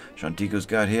muffalo. Shantico's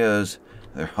got his.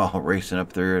 They're all racing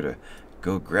up there to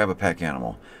go grab a pack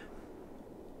animal.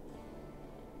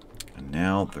 And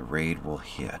now the raid will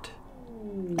hit.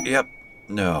 Yep.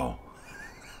 No.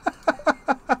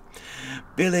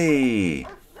 Billy,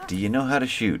 do you know how to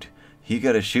shoot? You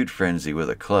got a shoot frenzy with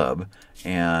a club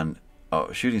and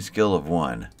shooting skill of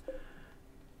 1.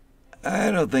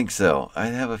 I don't think so. I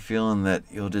have a feeling that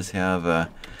you'll just have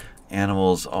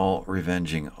animals all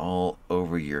revenging all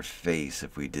over your face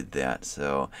if we did that.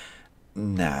 So,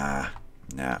 nah,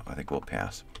 I think we'll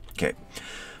pass. Okay,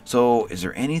 so is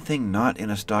there anything not in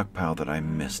a stockpile that I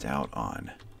missed out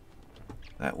on?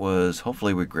 That was,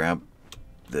 hopefully we grab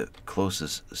the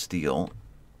closest steel,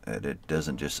 that it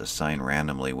doesn't just assign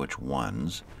randomly which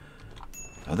ones.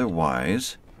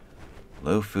 Otherwise,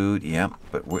 low food, yeah,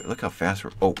 but look how fast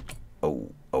we're, oh.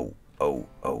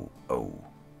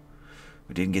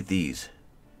 We didn't get these.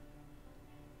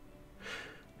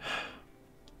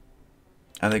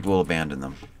 I think we'll abandon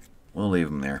them. We'll leave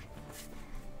them there.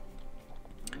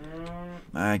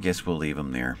 I guess we'll leave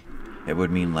them there. It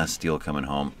would mean less steel coming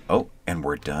home. Oh, and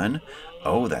we're done?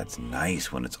 Oh, that's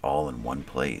nice when it's all in one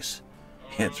place.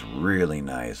 It's really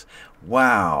nice.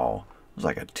 Wow. It was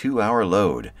like a 2-hour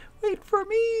load. Wait for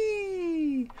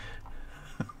me.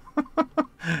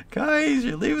 Guys,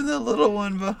 you're leaving the little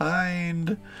one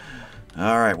behind.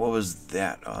 Alright, what was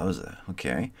that? Oh, that was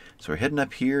okay. So we're heading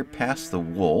up here past the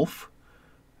wolf.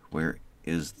 Where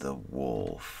is the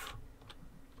wolf?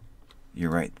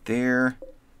 You're right there.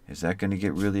 Is that going to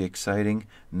get really exciting?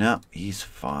 No, he's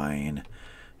fine.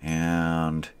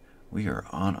 And we are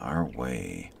on our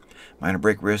way. Minor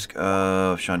break risk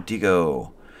of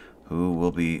Shantigo, who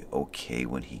will be okay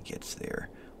when he gets there.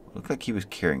 Looked like he was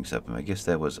carrying something. I guess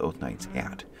that was Oath Knight's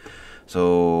hat.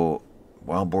 So,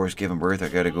 wild boars giving birth. I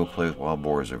got to go play with wild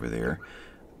boars over there.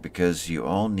 Because you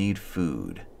all need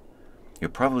food.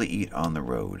 You'll probably eat on the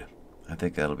road. I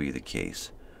think that'll be the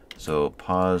case. So,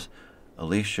 pause.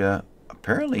 Alicia,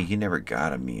 apparently he never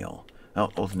got a meal. Oh,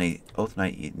 Oath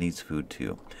Knight needs food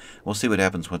too. We'll see what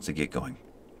happens once they get going.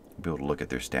 We'll be able to look at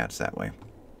their stats that way.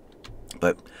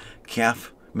 But,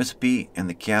 calf, Miss B and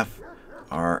the calf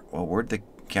are, well, where'd the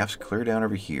calf's clear down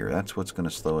over here? That's what's going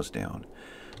to slow us down.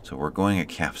 So we're going at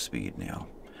calf speed now.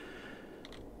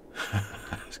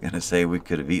 I was going to say we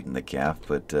could have eaten the calf,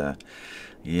 but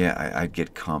yeah, I'd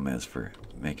get comments for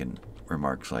making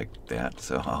remarks like that.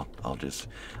 So I'll just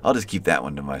keep that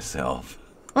one to myself.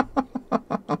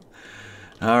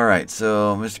 All right,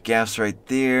 so Mr. Calf's right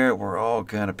there. We're all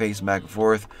kind of pacing back and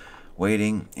forth,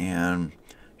 waiting, and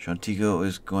Shantigo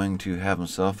is going to have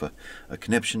himself a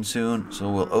conniption soon. So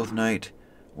will Oath Knight.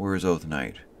 Where is Oath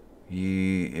Knight?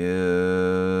 He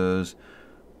is...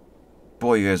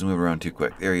 Boy, you guys move around too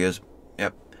quick. There he is.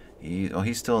 Yep.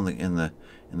 He's still in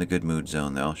the good mood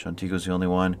zone though. Shantigo's the only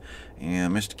one.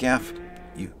 And Mr. Calf,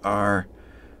 you are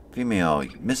female.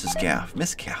 Mrs. Calf.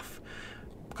 Miss Calf.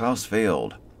 Klaus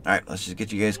failed. Alright, let's just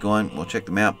get you guys going. We'll check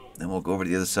the map. Then we'll go over to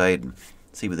the other side and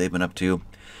see what they've been up to.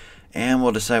 And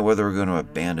we'll decide whether we're going to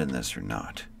abandon this or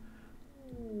not.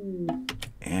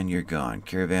 And you're gone.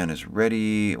 Caravan is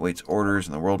ready. Awaits orders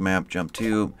on the world map. Jump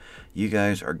 2. You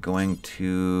guys are going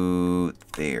to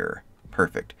there.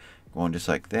 Perfect. Going just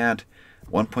like that.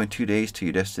 1.2 days to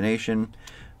your destination.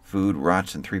 Food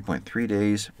rots in 3.3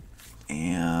 days.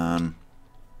 And...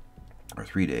 or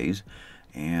 3 days.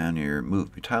 And your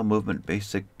tile movement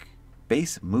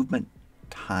base movement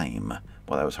time.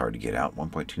 Well, that was hard to get out.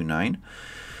 1.29.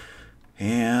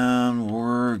 And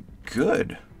we're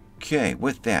good. Okay,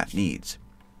 with that, needs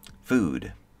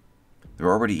food.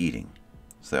 They're already eating.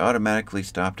 So they automatically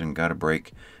stopped and got a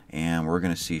break. And we're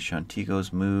going to see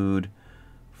Shantigo's mood.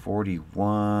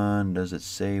 41. Does it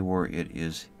say where it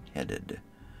is headed?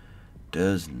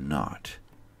 Does not.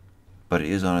 But it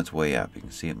is on its way up. You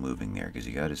can see it moving there because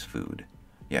he got his food.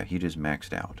 Yeah, he just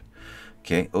maxed out.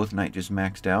 Okay, Oath Knight just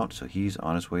maxed out. So he's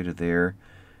on his way to there.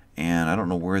 And I don't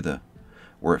know where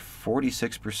we're at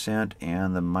 46%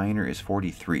 and the miner is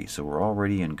 43. So we're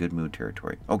already in good mood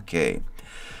territory. Okay.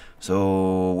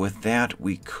 So with that,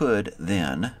 we could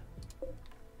then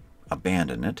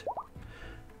abandon it.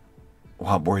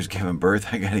 While boys giving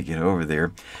birth, I gotta get over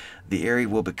there. The area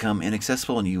will become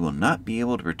inaccessible and you will not be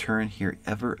able to return here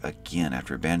ever again.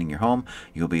 After abandoning your home,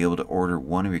 you'll be able to order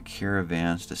one of your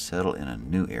caravans to settle in a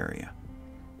new area.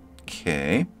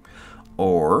 Okay.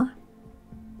 Or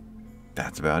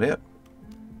that's about it.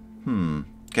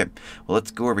 Okay. Well,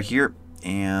 let's go over here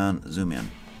and zoom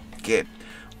in. Okay.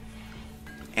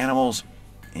 Animals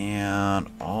and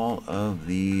all of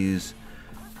these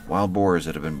wild boars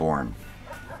that have been born.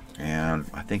 And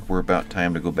I think we're about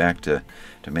time to go back to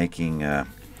making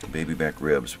baby back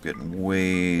ribs. We're getting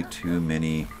way too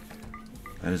many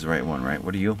That is the right one, right?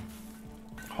 What are you?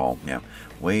 Haul. Yeah.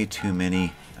 Way too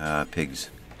many pigs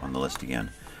on the list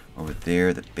again. Over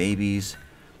there, the babies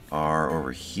are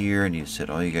over here. I need to set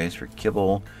all you guys for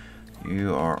kibble.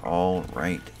 You are all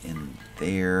right in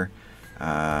there.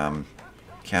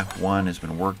 Calf 1 has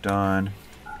been worked on.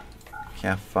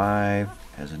 Calf 5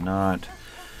 has not.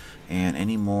 And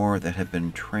any more that have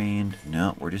been trained?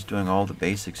 No, we're just doing all the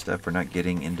basic stuff. We're not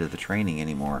getting into the training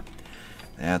anymore.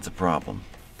 That's a problem.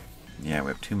 Yeah, we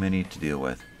have too many to deal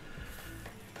with.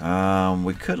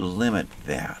 We could limit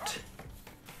that.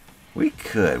 We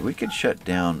could shut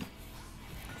down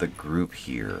the group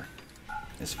here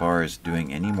as far as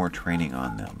doing any more training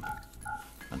on them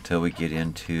until we get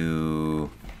into,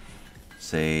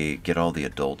 say, get all the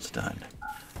adults done.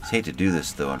 I hate to do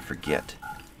this though and forget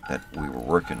that we were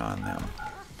working on them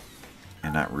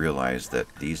and not realize that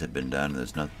these had been done and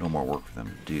there's no more work for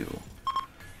them to do.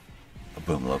 A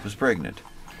boomlope is pregnant.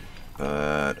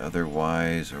 But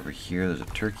otherwise, over here, there's a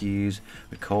turkeys.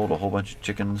 We culled a whole bunch of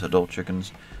chickens, adult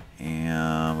chickens.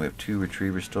 And we have 2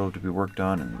 retrievers still to be worked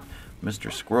on and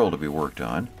Mr. Squirrel to be worked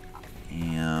on.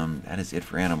 And that is it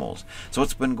for animals. So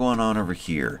what's been going on over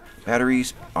here?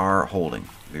 Batteries are holding.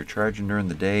 We were charging during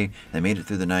the day. They made it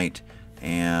through the night.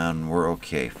 And we're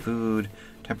okay. Food,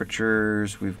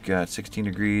 temperatures, we've got 16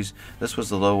 degrees. This was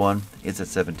the low one. It's at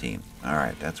 17.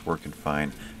 Alright, that's working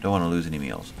fine. Don't want to lose any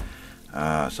meals.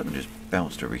 Something just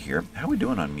bounced over here. How are we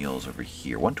doing on meals over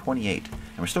here? 128.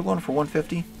 And we're still going for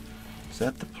 150? Is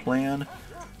that the plan?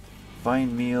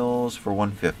 Find meals for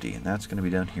 150. And that's going to be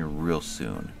down here real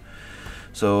soon.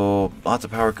 So, lots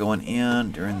of power going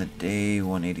in during the day.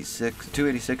 186,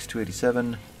 286,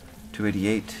 287,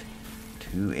 288,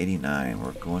 289.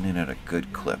 We're going in at a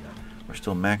good clip. We're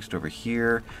still maxed over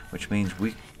here, which means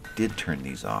we did turn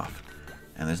these off.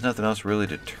 And there's nothing else really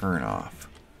to turn off.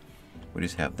 We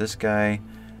just have this guy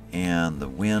and the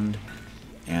wind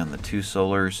and the 2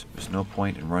 solars. There's no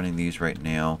point in running these right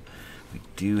now. We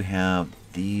do have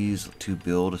these to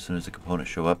build as soon as the components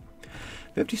show up.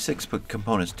 56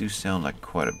 components do sound like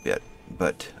quite a bit,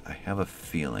 but I have a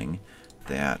feeling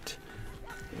that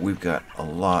we've got a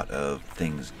lot of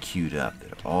things queued up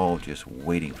that are all just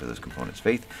waiting for those components.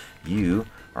 Faith, you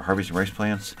are harvesting rice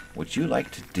plants, which you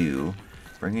like to do,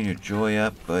 bringing your joy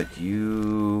up, but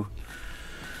you...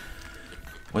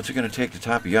 What's it going to take to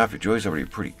top you off? Your joy's already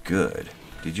pretty good.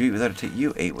 Did you eat without a table?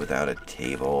 You ate without a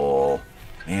table.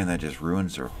 Man, that just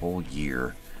ruins their whole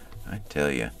year. I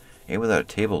tell you. Ate without a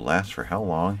table lasts for how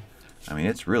long? I mean,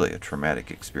 it's really a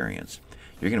traumatic experience.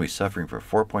 You're going to be suffering for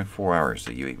 4.4 hours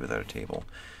that you eat without a table.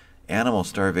 Animal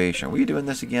starvation. Are we doing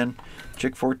this again?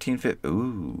 Chick 1450.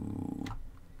 Ooh.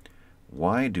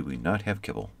 Why do we not have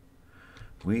kibble?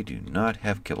 We do not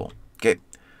have kibble. Okay.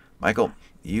 Michael,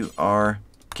 you are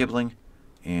kibbling.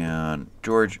 And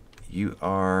George, you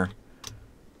are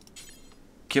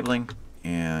kibbling.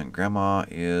 And Grandma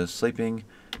is sleeping.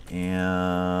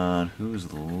 And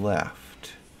who's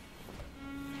left?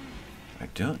 I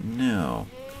don't know.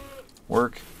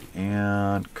 Work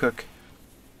and cook.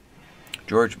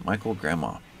 George, Michael,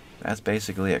 Grandma. That's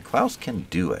basically it. Klaus can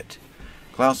do it.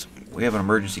 Klaus, we have an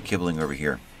emergency kibbling over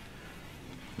here.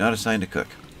 Not assigned to cook.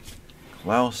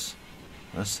 Klaus,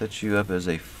 let's set you up as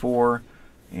a 4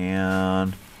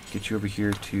 and get you over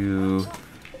here to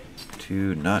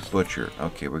not butcher.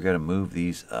 Okay, we're going to move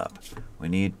these up. We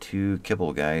need to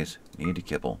kibble, guys. We need to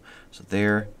kibble. So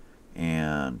there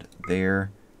and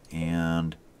there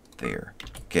and there.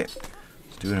 Okay,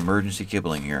 let's do an emergency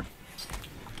kibbling here.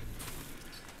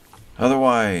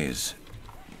 Otherwise,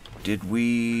 did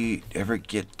we ever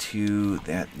get to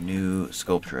that new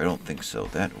sculpture? I don't think so.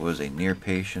 That was a near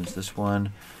patience. This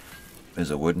one is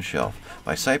a wooden shelf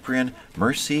by Cyprian.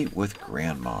 Mercy with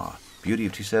Grandma. Beauty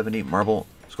of 270. Marble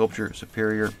sculpture.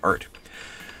 Superior art.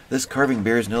 This carving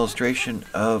bears an illustration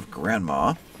of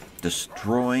Grandma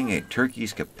destroying a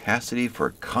turkey's capacity for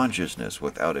consciousness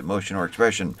without emotion or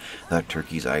expression. The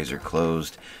turkey's eyes are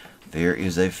closed. There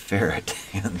is a ferret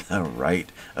in the right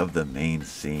of the main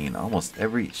scene. Almost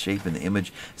every shape in the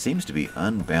image seems to be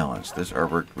unbalanced. This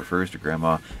artwork refers to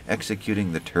Grandma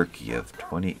executing the turkey of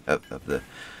the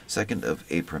 2nd of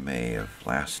April, May of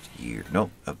last year.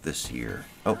 Nope, of this year.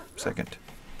 Oh, 2nd.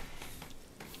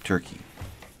 Turkey.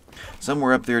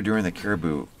 Somewhere up there during the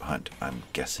caribou hunt, I'm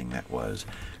guessing that was.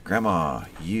 Grandma,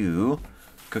 you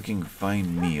cooking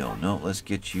fine meal. No, let's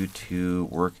get you to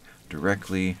work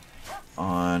directly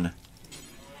on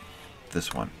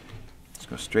this one. Let's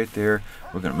go straight there.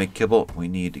 We're going to make kibble. We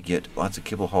need to get lots of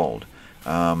kibble hauled.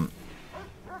 The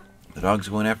dog's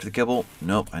going after the kibble.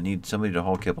 Nope, I need somebody to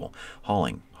haul kibble.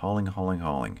 Hauling.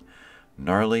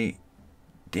 Gnarly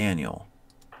Daniel.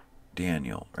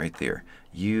 Daniel, right there.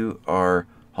 You are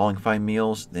hauling 5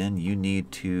 meals. Then you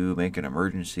need to make an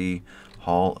emergency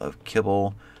haul of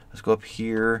kibble. Let's go up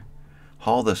here.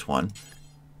 Haul this one.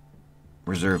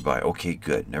 Reserved by. Okay,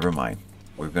 good. Never mind.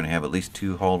 We're going to have at least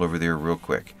 2 hauled over there real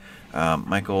quick.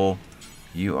 Michael,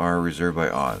 you are reserved by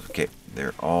Oz. Okay,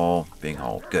 they're all being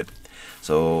hauled. Good.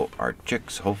 So our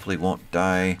chicks hopefully won't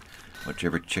die.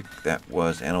 Whichever chick that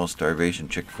was. Animal starvation.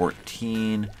 Chick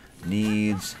 14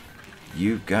 needs.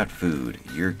 You've got food.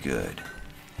 You're good.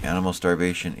 Animal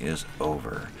starvation is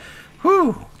over.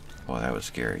 Whew! Boy, that was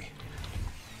scary.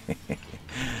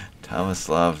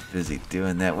 Tomislav's busy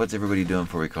doing that. What's everybody doing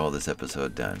before we call this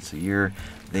episode done? So you're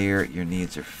there. Your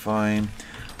needs are fine.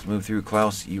 Let's move through.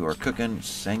 Klaus, you are cooking.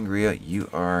 Sangria, you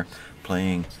are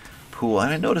playing pool.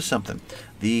 And I noticed something.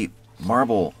 The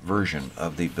marble version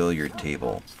of the billiard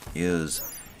table is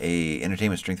a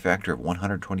entertainment strength factor of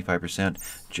 125%,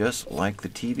 just like the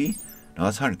TV. No,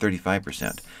 that's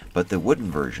 135%. But the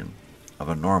wooden version of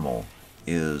a normal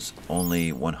is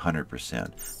only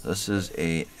 100%. This is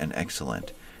an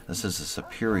excellent. This is a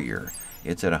superior.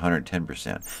 It's at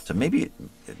 110%. So maybe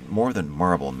more than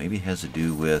marble, maybe it has to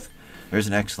do with, there's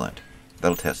an excellent.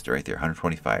 That'll test it right there,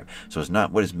 125. So it's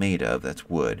not what it's made of, that's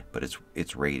wood, but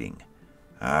it's rating.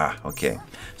 Ah, okay.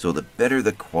 So the better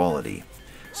the quality.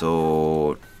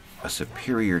 So a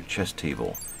superior chess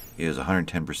table is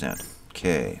 110%.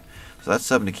 Okay. So that's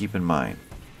something to keep in mind.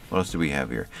 What else do we have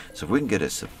here? So if we can get a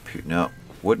superior... No,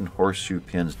 wooden horseshoe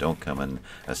pins don't come in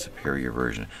a superior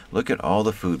version. Look at all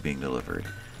the food being delivered.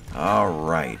 All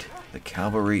right. The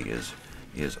cavalry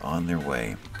is on their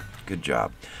way. Good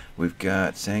job. We've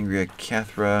got Sangria,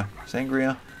 Cathra.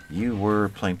 Sangria, you were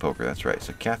playing poker. That's right.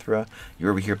 So Cathra,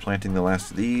 you're over here planting the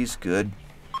last of these. Good.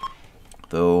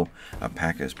 Though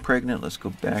Alpaca is pregnant. Let's go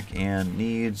back and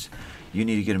needs... You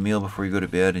need to get a meal before you go to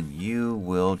bed, and you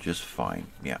will just fine.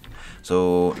 Yeah.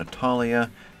 So,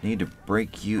 Natalia, need to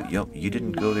break you. Yep, you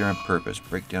didn't go there on purpose.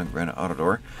 Break down Granite Auto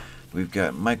Door. We've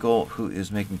got Michael, who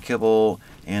is making kibble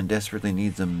and desperately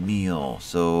needs a meal.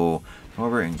 So, come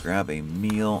over and grab a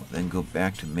meal, then go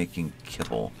back to making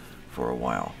kibble for a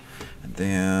while. And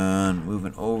then,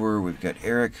 moving over, we've got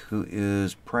Eric, who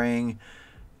is praying.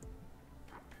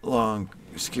 Long,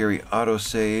 scary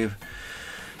autosave.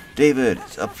 David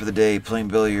is up for the day playing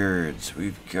billiards.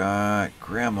 We've got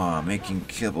Grandma making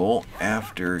kibble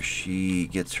after she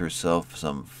gets herself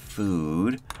some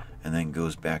food and then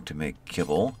goes back to make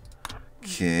kibble.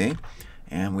 Okay.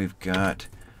 And we've got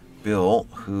Bill,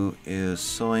 who is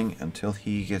sewing until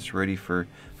he gets ready for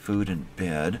food and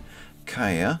bed.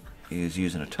 Kaya is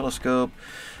using a telescope.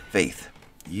 Faith,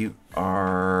 you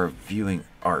are viewing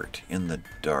art in the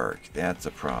dark. That's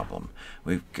a problem.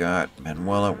 We've got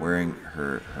Manuela wearing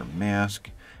her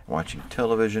mask, watching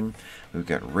television. We've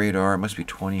got Radar. It must be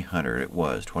 2000. It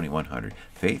was 2100.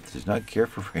 Faith does not care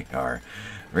for Radar.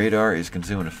 Radar is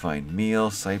consuming a fine meal.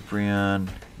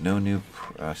 Cyprian, no new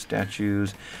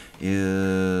statues,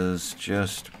 is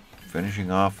just finishing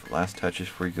off last touches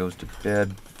before he goes to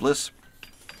bed. Bliss,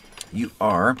 you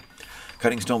are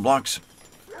cutting stone blocks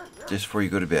just before you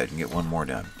go to bed and get one more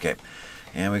done. Okay.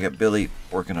 And we got Billy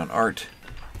working on art.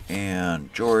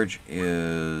 And George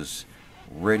is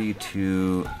ready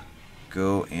to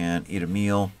go and eat a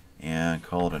meal and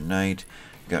call it a night.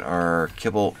 Got our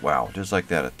kibble. Wow, just like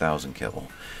that, 1,000 kibble.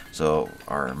 So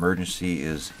our emergency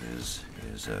is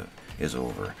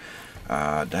over.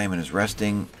 Diamond is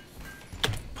resting.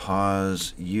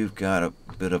 Pause. You've got a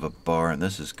bit of a bar, and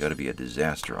this has got to be a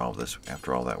disaster. All this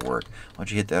after all that work. Why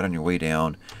don't you hit that on your way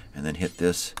down, and then hit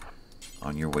this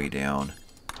on your way down,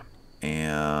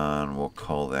 and we'll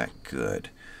call that good.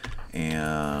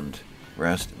 And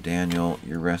rest, Daniel.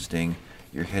 You're resting.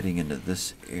 You're heading into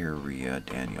this area,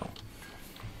 Daniel.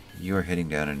 You're heading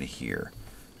down into here.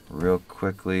 Real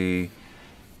quickly,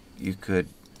 you could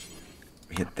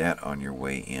hit that on your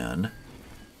way in.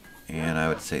 And I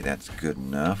would say that's good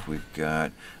enough. We've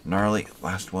got Gnarly,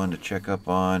 last one to check up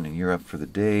on, and you're up for the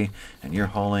day, and you're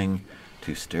hauling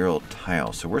to sterile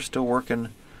tile. So we're still working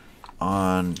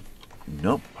on...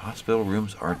 Nope, hospital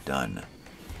rooms are done.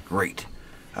 Great.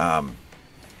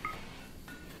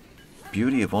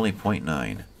 Beauty of only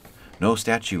 0.9. No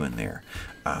statue in there.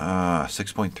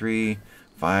 6.3,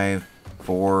 5,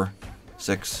 4,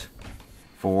 6,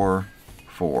 4,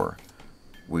 4.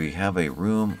 We have a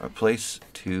room, a place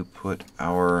to put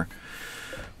our...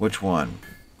 Which one?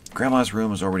 Grandma's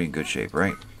room is already in good shape,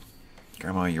 right?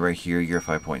 Grandma, you're right here. You're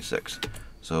 5.6.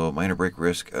 So minor break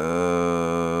risk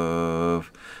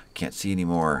of... Can't see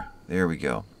anymore. There we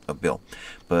go. A Bill.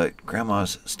 But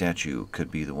Grandma's statue could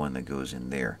be the one that goes in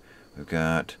there. We've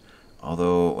got...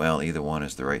 Although, well, either one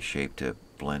is the right shape to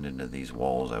blend into these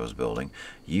walls I was building.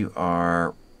 You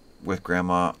are with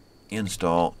Grandma.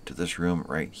 Install to this room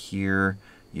right here.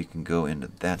 You can go into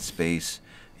that space,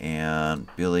 and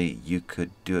Billy, you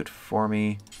could do it for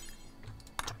me,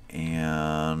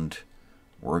 and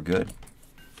we're good.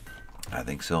 I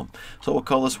think so. So we'll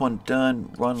call this one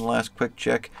done. Run the last quick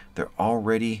check. They're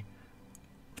already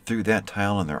through that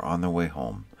tile and they're on their way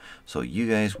home. So you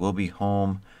guys will be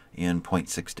home in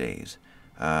 0.6 days.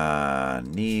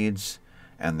 Needs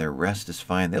and their rest is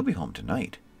fine. They'll be home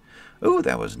tonight. Oh,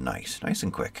 that was nice. Nice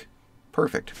and quick.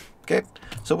 Perfect. Okay,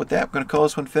 so with that, we're going to call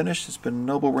this one finished. It's been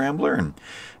Noble Rambler,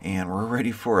 and we're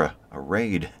ready for a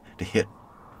raid to hit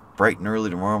bright and early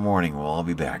tomorrow morning. We'll all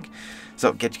be back.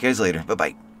 So, catch you guys later.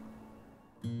 Bye-bye.